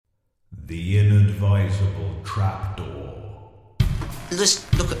The inadvisable trapdoor.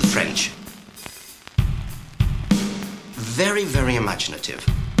 Let's look at the French. Very, very imaginative.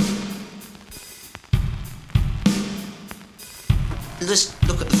 Let's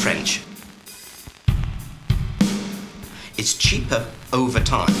look at the French. It's cheaper over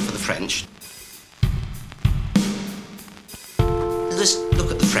time for the French. Let's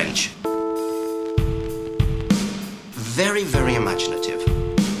look at the French. Very, very imaginative.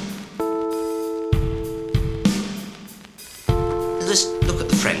 Let's look at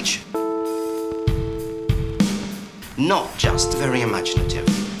the French. Not just very imaginative.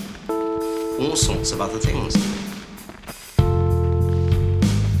 All sorts of other things.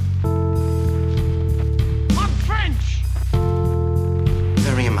 I'm French!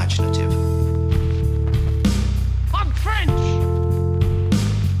 Very imaginative. I'm French!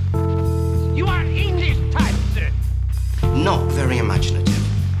 You are English type, sir. Not very imaginative.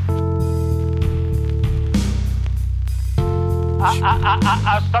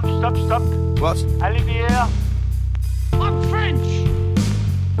 Stop. What? Olivier. I'm French!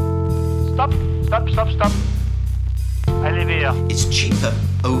 Stop. Olivier. It's cheaper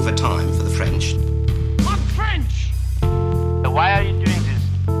over time for the French. I'm French! Why are you doing this?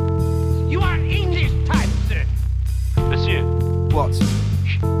 You are English type, sir. Monsieur. What?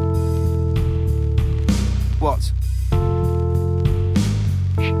 What?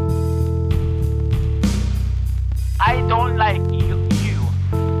 I don't like you.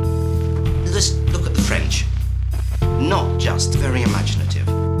 Let's look at the French. Not just very imaginative.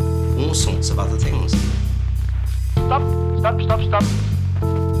 All sorts of other things. Stop.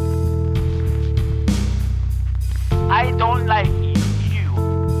 I don't like you.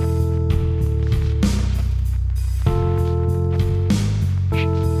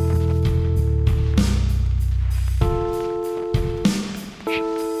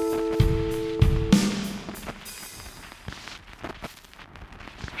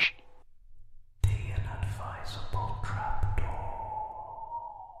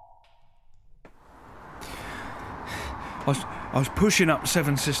 I was pushing up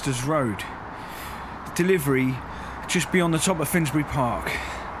Seven Sisters Road. Delivery just beyond the top of Finsbury Park.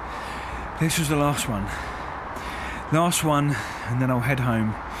 This was the last one. And then I'll head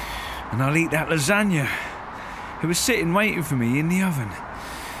home and I'll eat that lasagna. It was sitting waiting for me in the oven.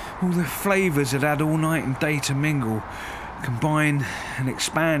 All the flavours had had all night and day to mingle, combine and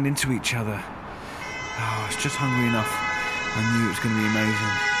expand into each other. I was just hungry enough. I knew it was going to be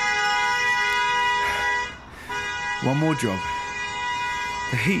amazing. One more job.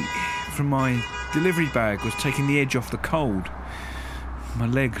 The heat from my delivery bag was taking the edge off the cold. My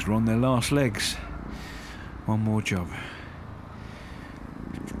legs were on their last legs. One more job.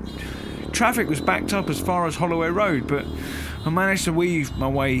 Traffic was backed up as far as Holloway Road, but I managed to weave my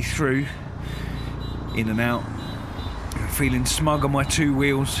way through, in and out, feeling smug on my two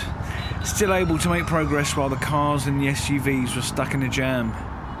wheels, still able to make progress while the cars and the SUVs were stuck in a jam.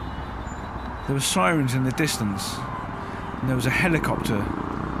 There were sirens in the distance, and there was a helicopter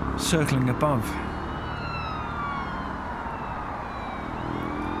circling above.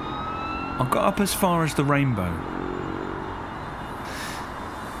 I got up as far as the rainbow.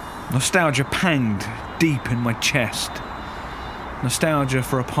 Nostalgia panged deep in my chest. Nostalgia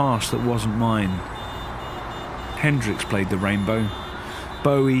for a past that wasn't mine. Hendrix played the rainbow.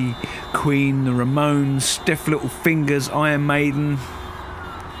 Bowie, Queen, the Ramones, Stiff Little Fingers, Iron Maiden.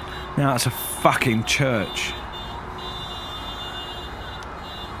 Now it's a fucking church.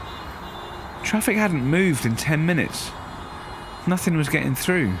 Traffic hadn't moved in 10 minutes. Nothing was getting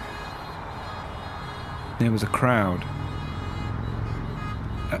through. There was a crowd.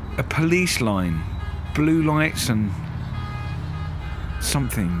 A police line, blue lights and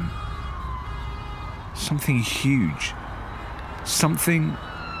something huge. Something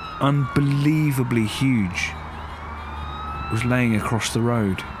unbelievably huge was laying across the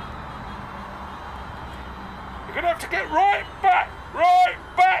road. You're gonna have to get right back,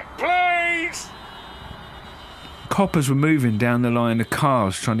 please! Coppers were moving down the line of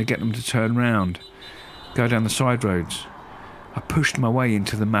cars, trying to get them to turn round, go down the side roads. I pushed my way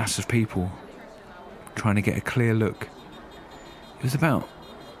into the mass of people, trying to get a clear look. It was about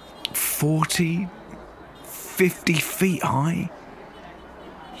 40, 50 feet high.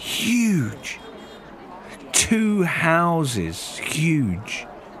 Huge. 2 houses, huge.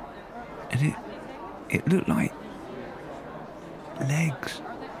 And it looked like legs.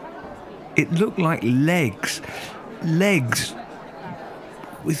 It looked like legs. Legs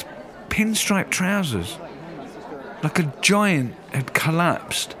with pinstripe trousers. Like a giant had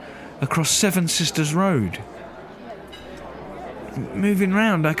collapsed across Seven Sisters Road. moving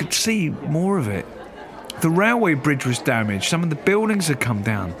round, I could see more of it. The railway bridge was damaged. Some of the buildings had come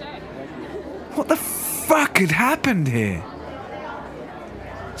down. What the fuck had happened here?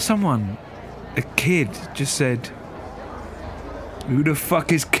 Someone, a kid, just said, "Who the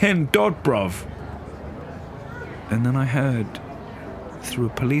fuck is Ken Dodd, bruv?" And then I heard, through a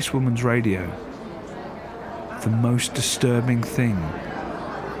policewoman's radio, the most disturbing thing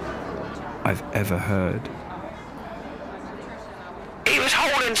I've ever heard. He was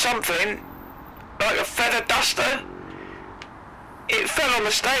holding something, like a feather duster. It fell on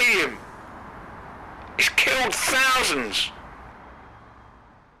the stadium. It's killed thousands.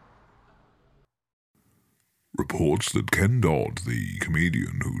 Reports that Ken Dodd, the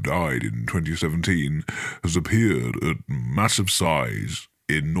comedian who died in 2017, has appeared at massive size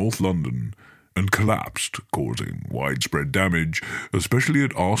in North London and collapsed, causing widespread damage, especially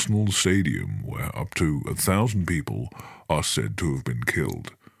at Arsenal Stadium, where up to 1,000 people are said to have been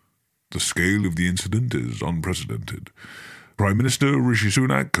killed. The scale of the incident is unprecedented. Prime Minister Rishi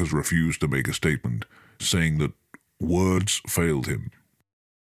Sunak has refused to make a statement, saying that words failed him.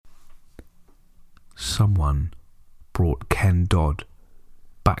 Someone brought Ken Dodd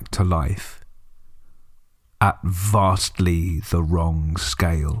back to life at vastly the wrong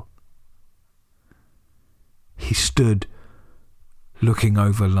scale. He stood looking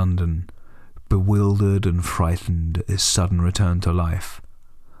over London, bewildered and frightened at his sudden return to life,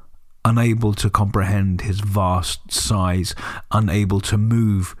 unable to comprehend his vast size, unable to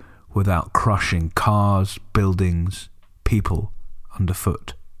move without crushing cars, buildings, people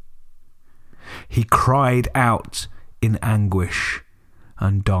underfoot. He cried out in anguish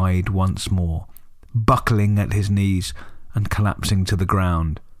and died once more, buckling at his knees and collapsing to the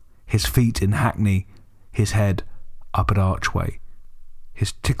ground, his feet in Hackney, his head up at Archway,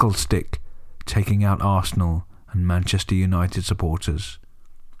 his tickle stick taking out Arsenal and Manchester United supporters.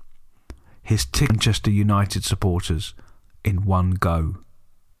 His Manchester United supporters in one go.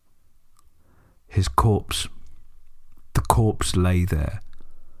 His corpse, the corpse lay there,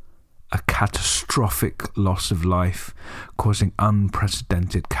 a catastrophic loss of life, causing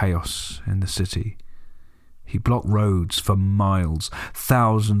unprecedented chaos in the city. He blocked roads for miles.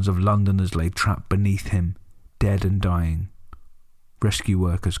 Thousands of Londoners lay trapped beneath him, dead and dying. Rescue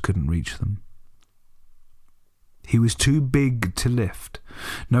workers couldn't reach them. He was too big to lift.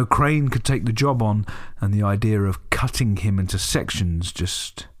 No crane could take the job on, and the idea of cutting him into sections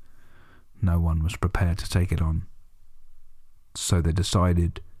just... no one was prepared to take it on. So they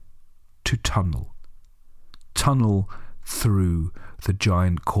decided to tunnel through the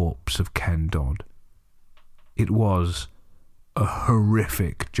giant corpse of Ken Dodd. It was a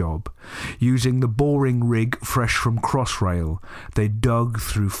horrific job. Using the boring rig fresh from Crossrail, they dug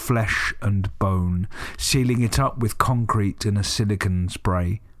through flesh and bone, sealing it up with concrete and a silicone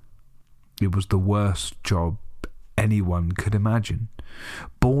spray. It was the worst job anyone could imagine.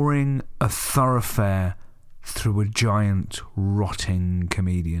 Boring a thoroughfare through a giant, rotting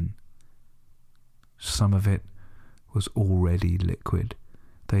comedian. Some of it was already liquid.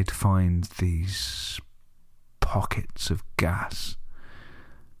 They'd find these pockets of gas,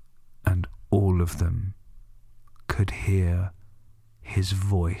 and all of them could hear his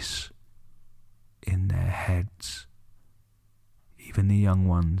voice in their heads, even the young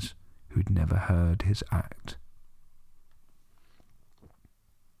ones who'd never heard his act.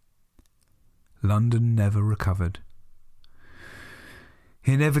 London never recovered.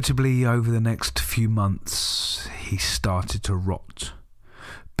 Inevitably, over the next few months, he started to rot.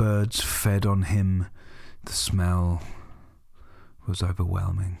 Birds fed on him. The smell was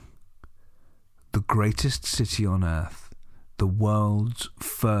overwhelming. The greatest city on earth, the world's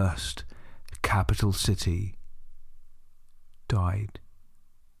first capital city, died.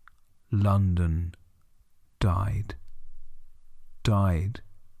 London died. Died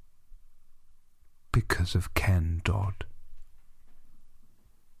because of Ken Dodd.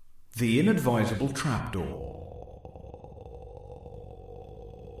 The inadvisable trapdoor.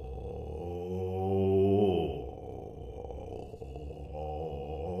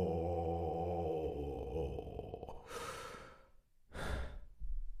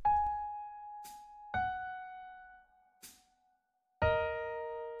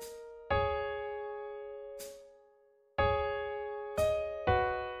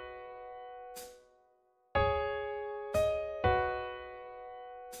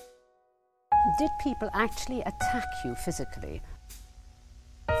 Did people actually attack you physically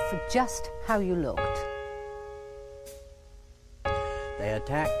for just how you looked? They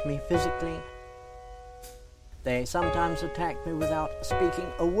attacked me physically. They sometimes attacked me without speaking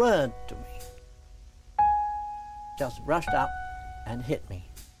a word to me. Just rushed up and hit me.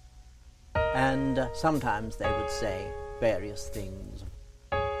 And sometimes they would say various things.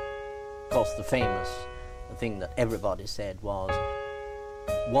 Of course, the thing that everybody said was,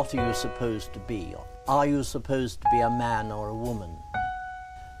 "What are you supposed to be? Are you supposed to be a man or a woman?"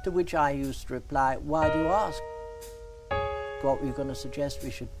 To which I used to reply, "Why do you ask? What were you going to suggest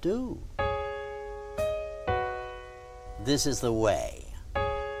we should do?" This is the way.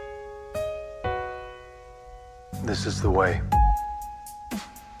 This is the way.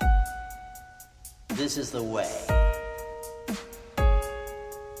 This is the way.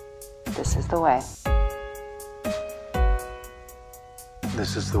 This is the way.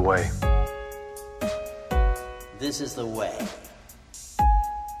 This is the way. This is the way.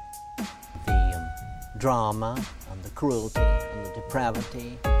 The drama and the cruelty and the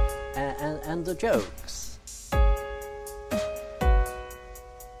depravity and the jokes.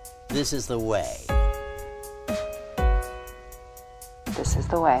 This is the way. This is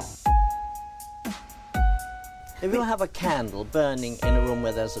the way. If you have a candle burning in a room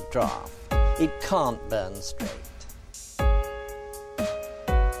where there's a draft, it can't burn straight.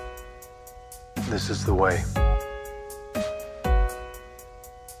 This is the way.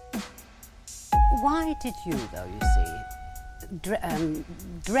 Why did you, though, you see,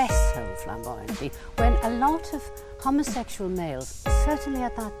 dress so flamboyantly when a lot of homosexual males, certainly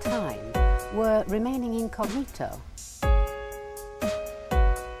at that time, were remaining incognito?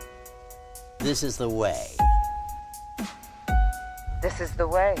 This is the way. This is the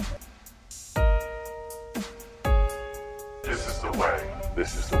way. This is the way.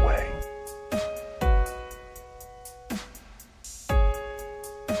 This is the way.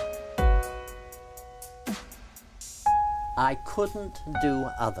 I couldn't do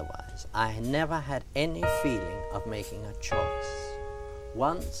otherwise. I never had any feeling of making a choice.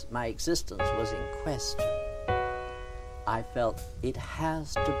 Once my existence was in question, I felt it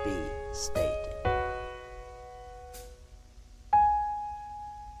has to be stated.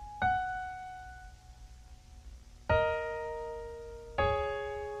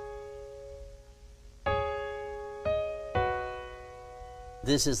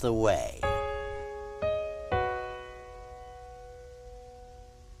 This is the way.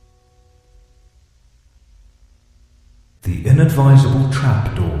 The inadvisable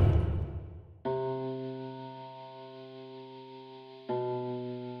trapdoor.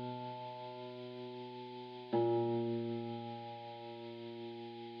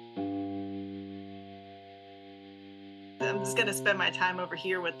 I'm just gonna spend my time over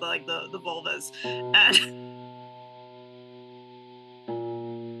here with the vulvas, and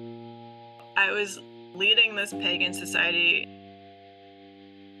I was leading this pagan society,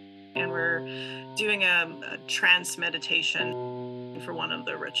 and we're doing a trance meditation for one of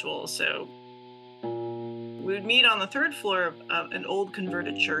the rituals. So we would meet on the third floor of an old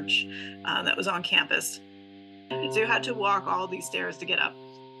converted church that was on campus. So you had to walk all these stairs to get up.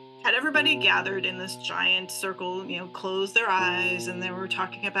 Had everybody gathered in this giant circle, close their eyes, and they were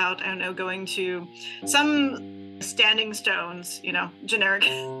talking about, going to some standing stones, generic,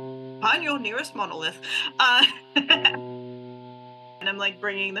 on your nearest monolith. And I'm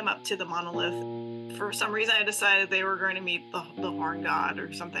bringing them up to the monolith. For some reason, I decided they were going to meet the horn god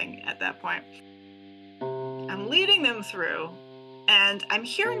or something at that point. I'm leading them through, and I'm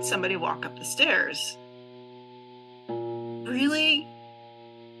hearing somebody walk up the stairs. Really?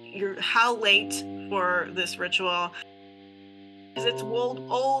 How late for this ritual? Because it's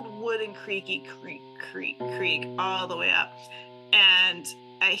old wooden creak all the way up. And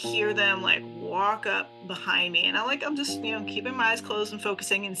I hear them walk up behind me, and I'm just keeping my eyes closed and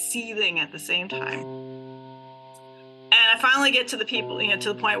focusing and seething at the same time. And I finally get to the people,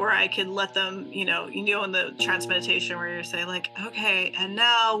 to the point where I can let them, in the trance meditation where you say okay, and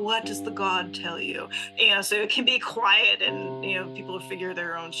now what does the God tell you? So it can be quiet, and people figure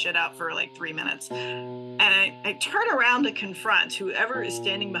their own shit out for 3 minutes. And I turn around to confront whoever is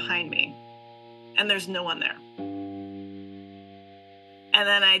standing behind me, and there's no one there. And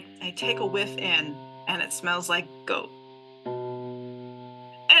then I take a whiff in, and it smells like goat.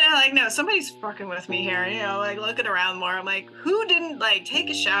 And I'm no, somebody's fucking with me here, looking around more. I'm who didn't take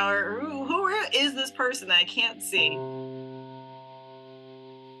a shower? Who is this person that I can't see?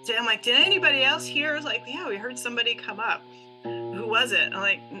 So I'm did anybody else hear? I was yeah, we heard somebody come up. Who was it?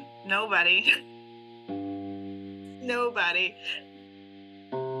 I'm nobody. Nobody.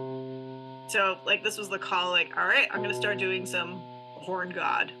 So this was the call, all right, I'm gonna start doing some horn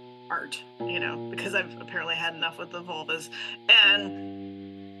god art, because I've apparently had enough with the vulvas. And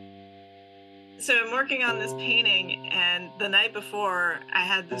so I'm working on this painting, and the night before I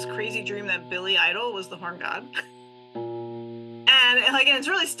had this crazy dream that Billy Idol was the horn god. and it's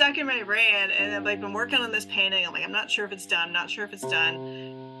really stuck in my brain. And I've been working on this painting. I'm like, I'm not sure if it's done.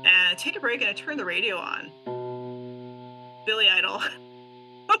 And I take a break and I turn the radio on. Billy Idol,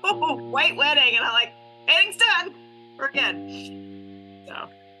 White Wedding, and I'm like, painting's done. We're good. So.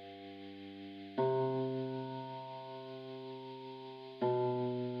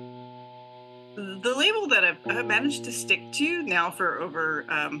 The label that I've managed to stick to now for over,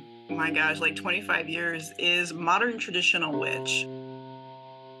 my gosh, like 25 years is modern traditional witch.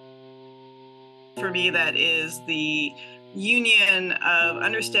 For me, that is the union of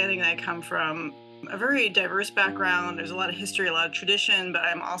understanding that I come from a very diverse background. There's a lot of history, a lot of tradition, but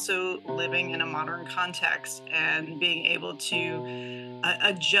I'm also living in a modern context and being able to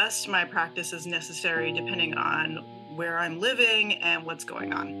adjust my practice as necessary depending on where I'm living and what's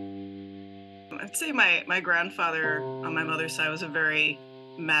going on. I'd say my grandfather on my mother's side was a very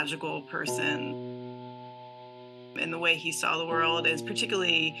magical person in the way he saw the world, is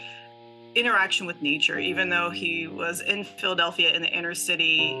particularly interaction with nature. Even though he was in Philadelphia in the inner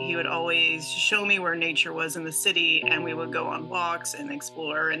city, he would always show me where nature was in the city, and we would go on walks and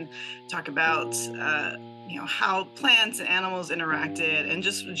explore and talk about how plants and animals interacted and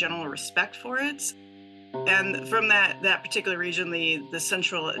just general respect for it. And from that particular region, the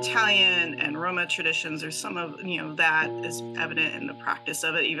Central Italian and Roma traditions, there's some of that is evident in the practice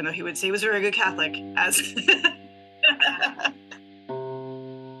of it, even though he would say he was a very good Catholic. As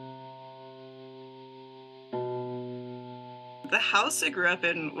the house I grew up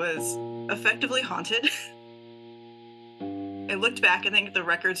in was effectively haunted. I looked back, I think the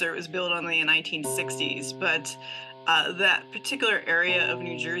records are it was built in the 1960s, but that particular area of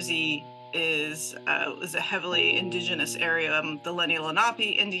New Jersey is a heavily indigenous area. The Lenni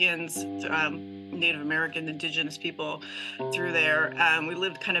Lenape Indians, Native American indigenous people through there. We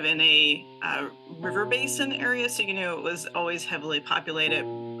lived kind of in a river basin area, so it was always heavily populated.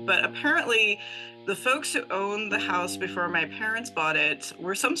 But apparently the folks who owned the house before my parents bought it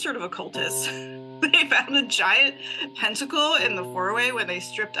were some sort of occultists. They found a giant pentacle in the four-way when they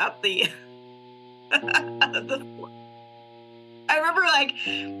stripped up the I remember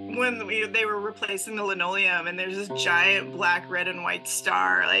when they were replacing the linoleum, and there's this giant black, red, and white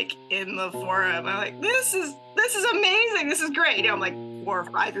star in the forum. I'm like, this is amazing. This is great. I'm like 4 or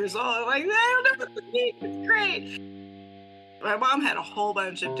 5 years old. I'm like, I don't know what this means. It's great. My mom had a whole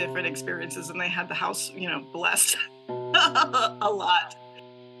bunch of different experiences, and they had the house, blessed a lot.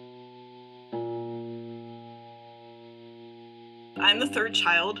 I'm the third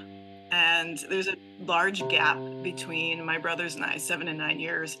child. And there's a large gap between my brothers and I, 7 and 9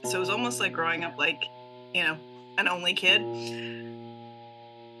 years. So it was almost like growing up an only kid.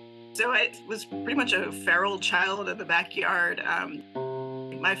 So I was pretty much a feral child in the backyard.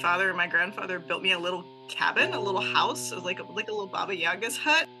 My father and my grandfather built me a little cabin, a little house. It was like a little Baba Yaga's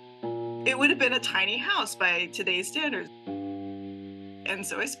hut. It would have been a tiny house by today's standards. And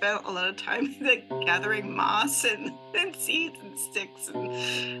so I spent a lot of time gathering moss and seeds and sticks,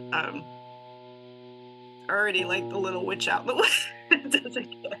 and already like the little witch out in the woods as a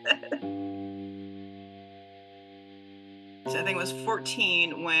kid. So I think it was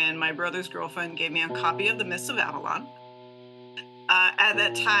 14 when my brother's girlfriend gave me a copy of The Mists of Avalon. At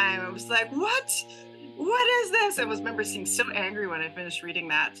that time, I was like, what is this? I remember being so angry when I finished reading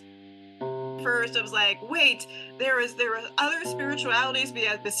that. First, I was like, wait, there were other spiritualities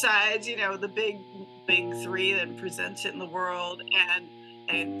besides, the big three that present it in the world,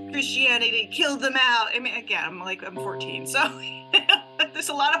 and Christianity killed them out. I mean, again, I'm 14, so there's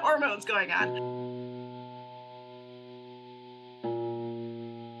a lot of hormones going on.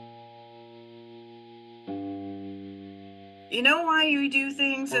 You know why you do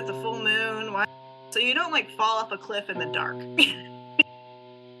things at the full moon? Why? So you don't fall off a cliff in the dark.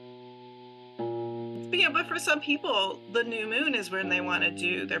 But for some people, the new moon is when they want to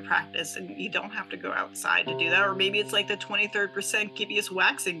do their practice, and you don't have to go outside to do that. Or maybe it's like the 23rd percendious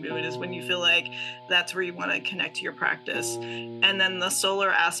waxing moon is when you feel like that's where you want to connect to your practice. And then the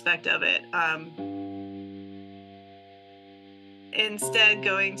solar aspect of it. Instead,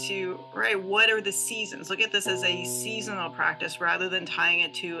 going to, what are the seasons? Look at this as a seasonal practice rather than tying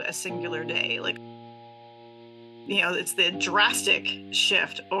it to a singular day. It's the drastic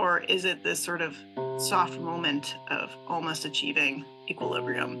shift, or is it this sort of soft moment of almost achieving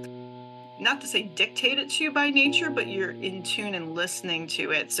equilibrium? Not to say dictated to you by nature, but you're in tune and listening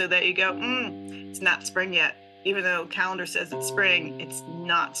to it so that you go, it's not spring yet. Even though calendar says it's spring, it's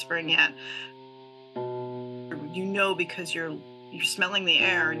not spring yet. Because you're smelling the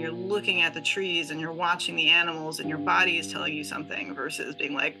air and you're looking at the trees and you're watching the animals and your body is telling you something versus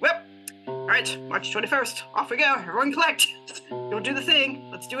being like, whoop, All right, March 21st, off we go. Everyone collect. You'll do the thing.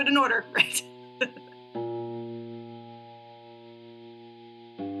 Let's do it in order, right?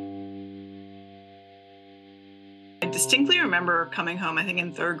 I distinctly remember coming home, I think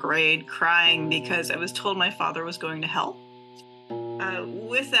in 3rd grade, crying because I was told my father was going to hell.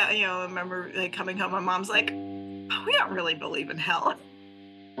 With that, I remember coming home, my mom's like, oh, we don't really believe in hell.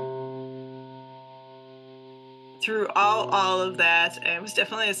 Through all of that, I was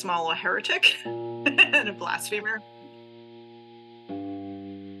definitely a small little heretic and a blasphemer.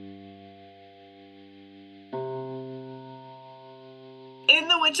 In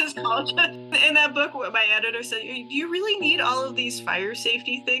the Witch's Cauldron, in that book, what my editor said, do you really need all of these fire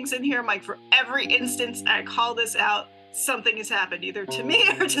safety things in here? I'm like, for every instance I call this out, something has happened, either to me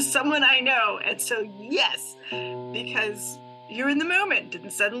or to someone I know. And so, yes, because you're in the moment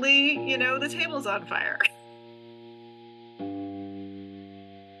and suddenly, the table's on fire.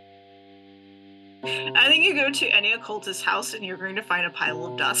 I think you go to any occultist house and you're going to find a pile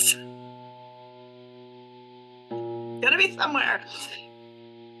of dust. Gotta be somewhere.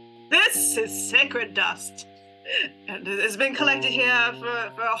 This is sacred dust. And it has been collected here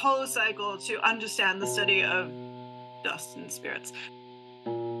for a whole cycle to understand the study of dust and spirits.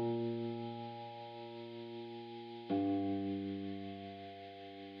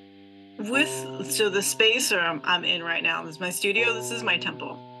 So the space I'm in right now, this is my studio, this is my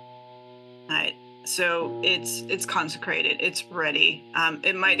temple. Right. So it's consecrated, it's ready.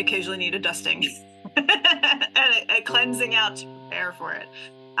 It might occasionally need a dusting and a cleansing out to prepare for it.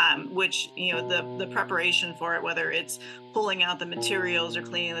 Which, the preparation for it, whether it's pulling out the materials or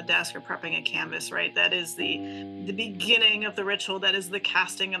cleaning the desk or prepping a canvas, right? That is the beginning of the ritual. That is the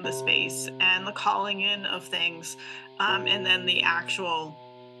casting of the space and the calling in of things. And then the actual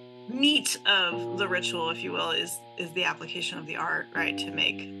meat of the ritual, if you will, is the application of the art, right? To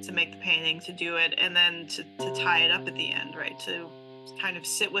make the painting, to do it, and then to tie it up at the end, right? To kind of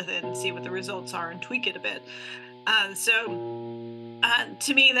sit with it and see what the results are and tweak it a bit.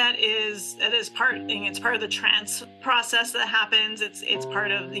 To me, that is part. It's part of the trance process that happens. It's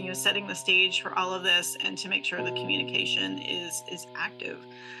part of setting the stage for all of this, and to make sure the communication is active.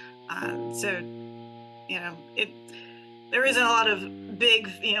 There isn't a lot of big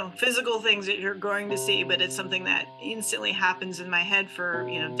physical things that you're going to see, but it's something that instantly happens in my head for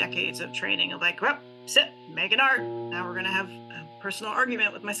decades of training of like, well, sit, make an art. Now we're gonna have a personal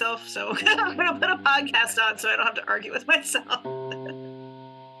argument with myself, so I'm gonna put a podcast on so I don't have to argue with myself.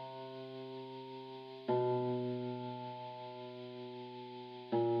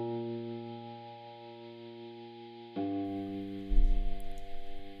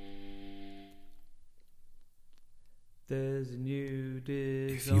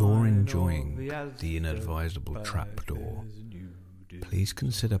 If you're enjoying The Inadvisable Trapdoor, please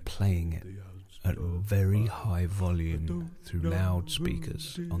consider playing it at very high volume through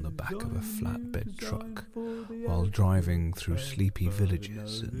loudspeakers on the back of a flatbed truck while driving through sleepy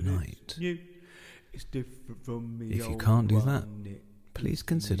villages at night. If you can't do that, please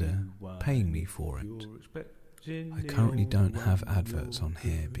consider paying me for it. I currently don't have adverts on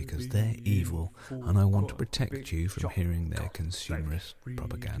here because they're evil and I want to protect you from hearing their consumerist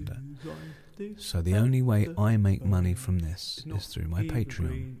propaganda. So the only way I make money from this is through my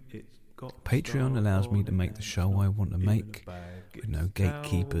Patreon. Patreon allows me to make the show I want to make with no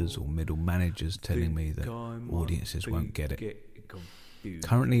gatekeepers or middle managers telling me that audiences won't get it.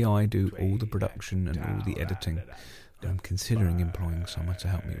 Currently I do all the production and all the editing. I'm considering employing someone to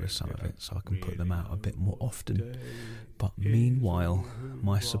help me with some of it so I can put them out a bit more often. But meanwhile,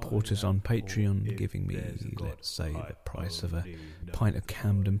 my supporters on Patreon giving me, let's say, the price of a pint of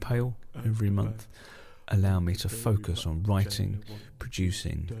Camden Pale every month allow me to focus on writing,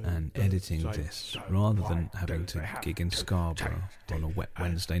 producing and editing this rather than having to gig in Scarborough on a wet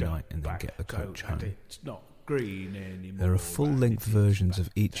Wednesday night and then get the coach home. There are full-length versions of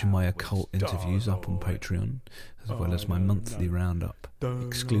each of my occult interviews up on Patreon, as well as my monthly roundup,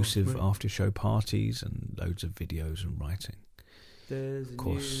 exclusive after-show parties and loads of videos and writing. Of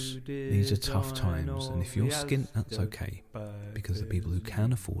course, these are tough times, and if you're skint, that's okay, because the people who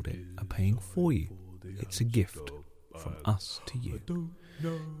can afford it are paying for you. It's a gift from us to you.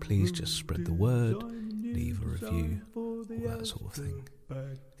 Please just spread the word, leave a review, all that sort of thing.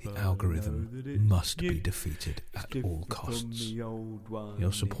 The algorithm must be defeated at all costs.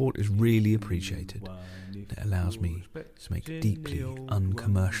 Your support is really appreciated. It allows me to make deeply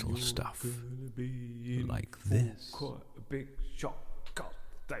uncommercial stuff like this.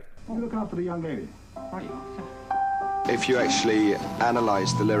 I'm looking after the young lady. If you actually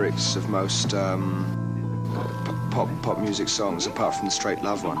analyse the lyrics of most pop music songs, apart from the straight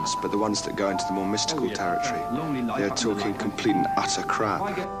love ones, but the ones that go into the more mystical territory, they're talking complete and utter crap.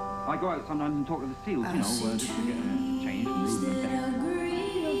 I go out sometimes and talk to the seals, just to get a change from Ruben and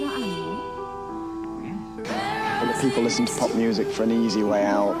Well, the people listen to pop music for an easy way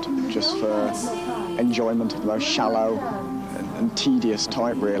out, just for enjoyment of the most shallow and tedious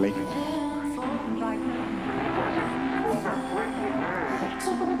type, really.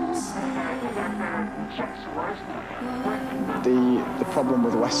 The problem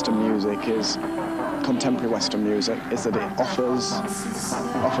with Western music is, contemporary Western music, is that it offers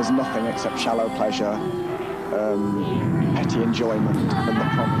nothing except shallow pleasure, petty enjoyment, and the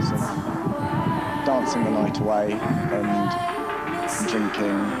promise of dancing the night away and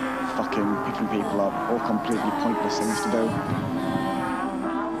drinking, fucking, picking people up, all completely pointless things to do.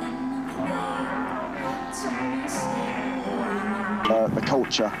 The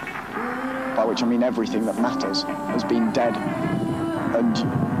culture, by which I mean everything that matters, has been dead, and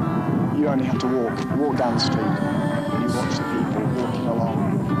you only have to walk down the street and you watch the people walking along.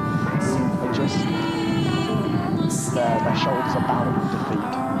 They're just, their shoulders are bowed with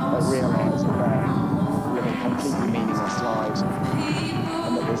defeat. They realise that they're living completely meaningless lives and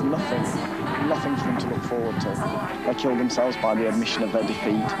that there's nothing for them to look forward to. They kill themselves by the admission of their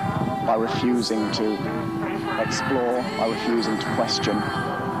defeat, by refusing to explore, by refusing to question.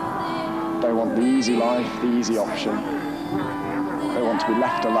 They want the easy life, the easy option. They want to be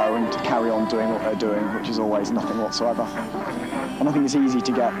left alone to carry on doing what they're doing, which is always nothing whatsoever. And I think it's easy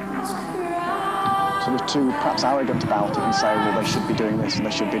to get sort of too perhaps arrogant about it and say, well, they should be doing this and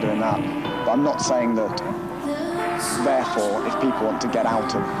they should be doing that. But I'm not saying that, therefore, if people want to get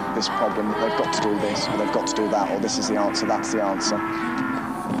out of this problem, that they've got to do this or they've got to do that, or this is the answer, that's the answer.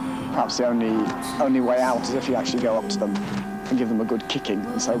 Perhaps the only way out is if you actually go up to them and give them a good kicking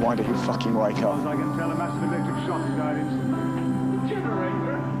and say, why don't you fucking wake up? As I can tell, a massive electric shock has died instantly.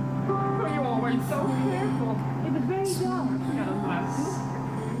 Generator? Oh, you're always so careful. It was very dark.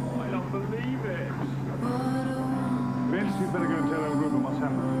 I don't believe it. Vince, you better go and tell old Ruben what's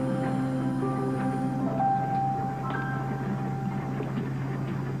happened.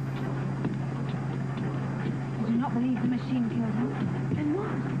 I do not believe the machine killed him. And what?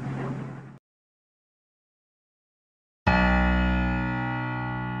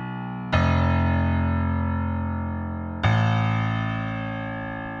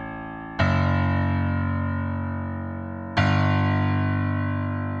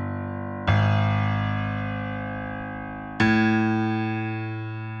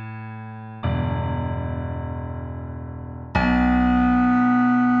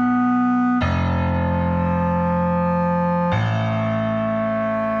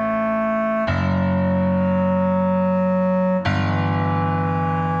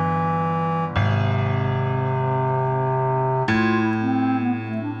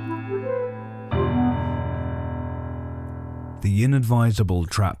 The Inadvisable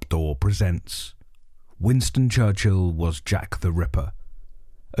Trapdoor presents Winston Churchill Was Jack the Ripper,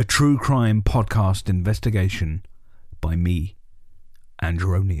 a true crime podcast investigation by me,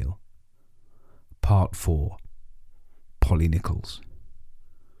 Andrew O'Neill. Part 4, Polly Nichols.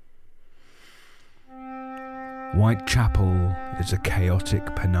 Whitechapel is a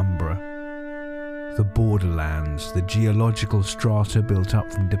chaotic penumbra. The borderlands, the geological strata built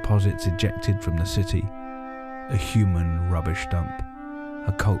up from deposits ejected from the city, a human rubbish dump,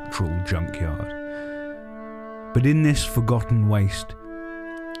 a cultural junkyard. But in this forgotten waste,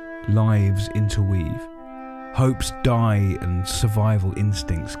 lives interweave, hopes die and survival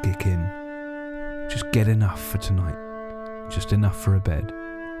instincts kick in. Just get enough for tonight, just enough for a bed,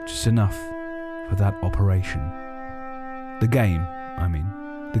 just enough for that operation. The game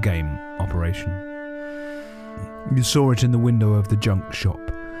operation. You saw it in the window of the junk shop,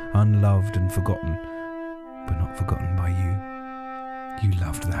 unloved and forgotten, but not forgotten by you. You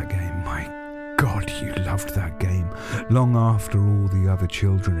loved that game, my God, you loved that game. Long after all the other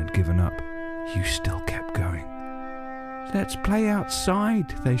children had given up, you still kept going. Let's play outside,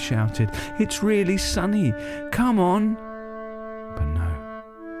 they shouted. It's really sunny. Come on. But no,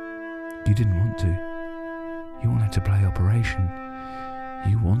 you didn't want to. You wanted to play Operation.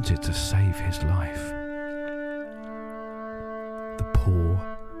 You wanted to save his life. The poor,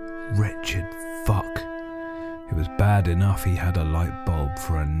 wretched fuck. It was bad enough he had a light bulb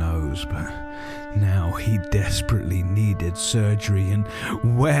for a nose, but now he desperately needed surgery, and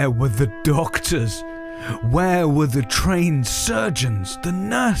where were the doctors? Where were the trained surgeons, the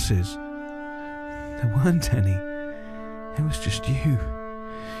nurses? There weren't any. It was just you.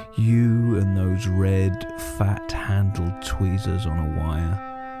 You and those red, fat-handled tweezers on a wire.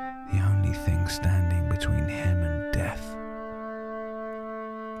 the only thing standing between him and death.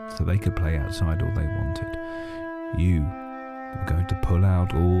 So they could play outside all they wanted. You were going to pull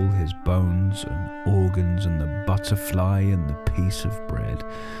out all his bones and organs and the butterfly and the piece of bread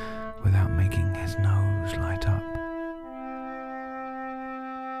without making his nose light up.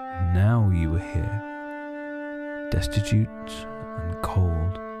 And now you were here, destitute and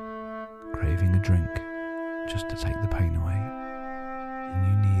cold, craving a drink just to take the pain away. And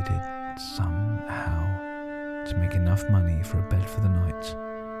you needed somehow to make enough money for a bed for the night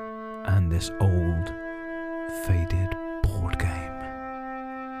and this old, faded board game.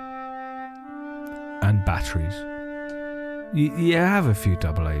 And batteries. You have a few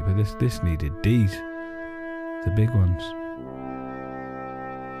AA, but this needed D's. The big ones.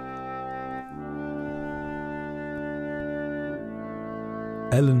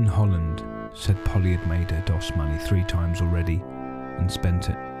 Ellen Holland said Polly had made her DOS money 3 times already and spent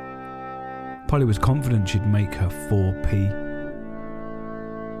it. Polly was confident she'd make her 4p.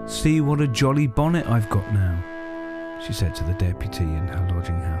 "See what a jolly bonnet I've got now," she said to the deputy in her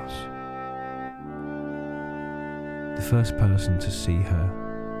lodging house. The first person to see her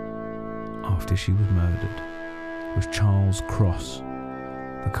after she was murdered was Charles Cross,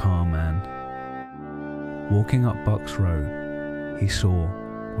 the car man. Walking up Bucks Road, he saw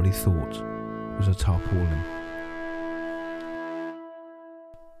what he thought was a tarpaulin.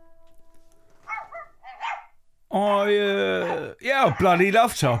 I bloody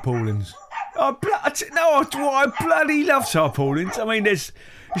love tarpaulins. I bloody love tarpaulins. I mean, there's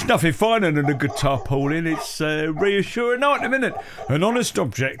nothing finer than a good tarpaulin. It's reassuring. Now, at the minute, an honest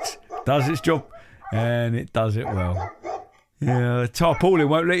object does its job, and it does it well. Yeah, a tarpaulin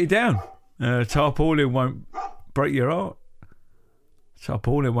won't let you down. A tarpaulin won't break your heart.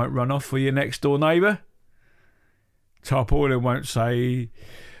 Tarpaulin won't run off for your next door neighbour. Tarpaulin won't say,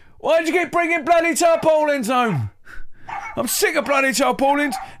 "Why'd you keep bringing bloody tarpaulins home? I'm sick of bloody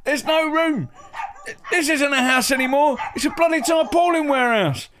tarpaulins. There's no room. This isn't a house anymore. It's a bloody tarpaulin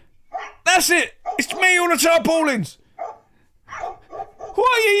warehouse. That's it. It's me, all the tarpaulins.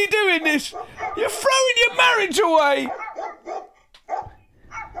 Why are you doing this? You're throwing your marriage away."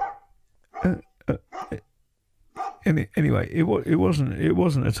 Anyway, it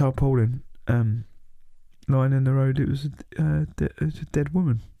wasn't a tarpaulin lying in the road. It was a dead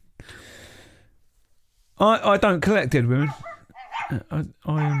woman. I don't collect dead women. I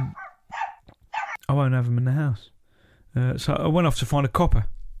won't have them in the house. So I went off to find a copper.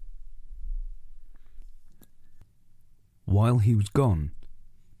 While he was gone,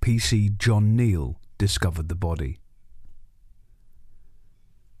 PC John Neal discovered the body.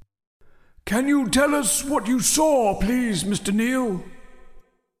 "Can you tell us what you saw, please, Mr. Neal?"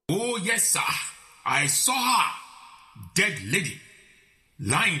 "Oh, yes, sir. I saw her. Dead lady.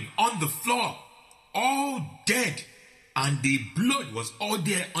 Lying on the floor. All dead. And the blood was all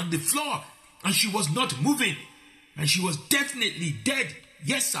there on the floor. And she was not moving. And she was definitely dead.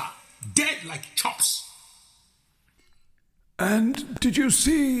 Yes, sir. Dead like chops." "And did you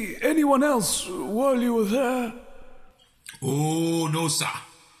see anyone else while you were there?" "Oh, no, sir.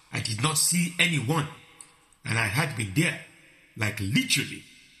 I did not see anyone. And I had been there, literally,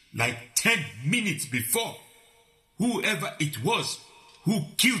 10 minutes before. Whoever it was who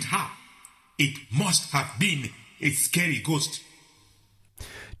killed her, it must have been a scary ghost."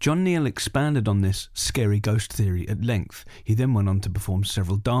 John Neal expanded on this scary ghost theory at length. He then went on to perform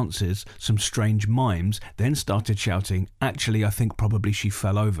several dances, some strange mimes, then started shouting, "Actually, I think probably she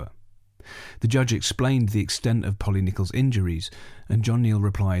fell over." The judge explained the extent of Polly Nichols' injuries, and John Neal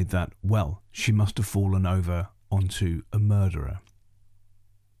replied that, well, she must have fallen over onto a murderer.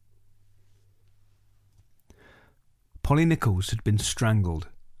 Polly Nichols had been strangled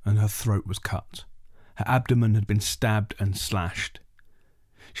and her throat was cut. Her abdomen had been stabbed and slashed.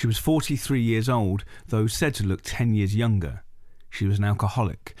 She was 43 years old, though said to look 10 years younger. She was an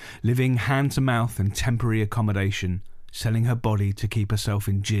alcoholic, living hand-to-mouth in temporary accommodation, selling her body to keep herself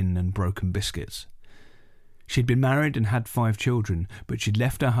in gin and broken biscuits. She'd been married and had 5 children, but she'd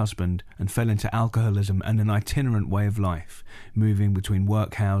left her husband and fell into alcoholism and an itinerant way of life, moving between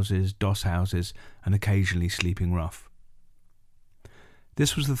workhouses, doss houses, and occasionally sleeping rough.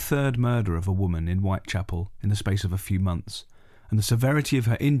 This was the 3rd murder of a woman in Whitechapel in the space of a few months, and the severity of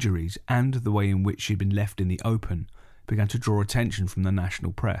her injuries and the way in which she'd been left in the open began to draw attention from the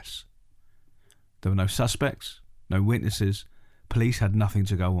national press. There were no suspects, no witnesses, police had nothing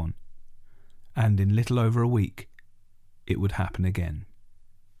to go on. And in little over a week, it would happen again.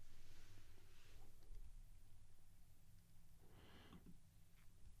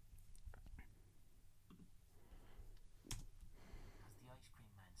 Has the ice cream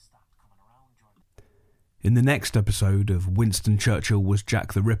man stopped? In the next episode of Winston Churchill Was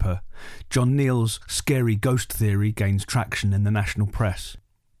Jack the Ripper, John Neal's scary ghost theory gains traction in the national press.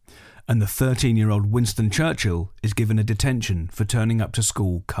 And the 13-year-old Winston Churchill is given a detention for turning up to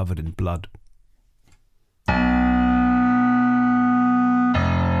school covered in blood.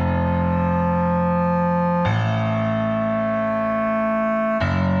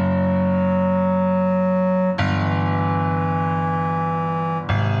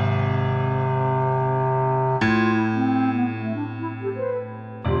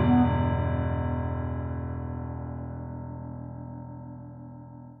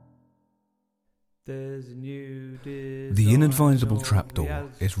 The Inadvisable Trapdoor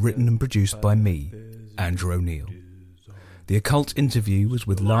is written and produced by me, Andrew O'Neill. The occult interview was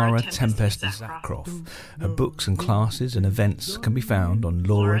with Laura Tempest Zakroff. Her books and classes and events can be found on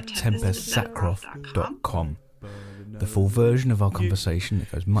lauratempestzakroff.com. The full version of our conversation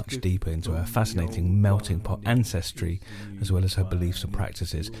that goes much deeper into her fascinating melting pot ancestry, as well as her beliefs and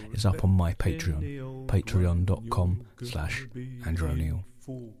practices, is up on my Patreon, patreon.com/Andrew O'Neill.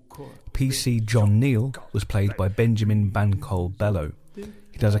 PC John Neal was played by Benjamin Bancol Bello.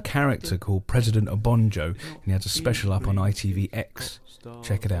 He does a character called President Obonjo, and he has a special up on ITVX.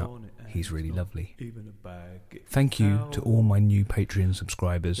 Check it out, he's really lovely. Thank you to all my new Patreon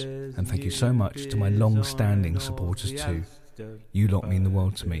subscribers, and thank you so much to my long-standing supporters too. You lot mean the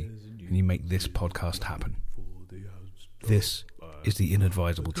world to me, and you make this podcast happen. This is the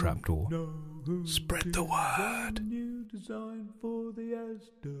Inadvisable Trapdoor. Spread the word. New design for the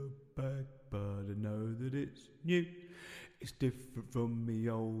Asda bag, but I know that it's new. It's different from the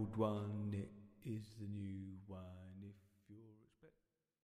old one. It is the new one.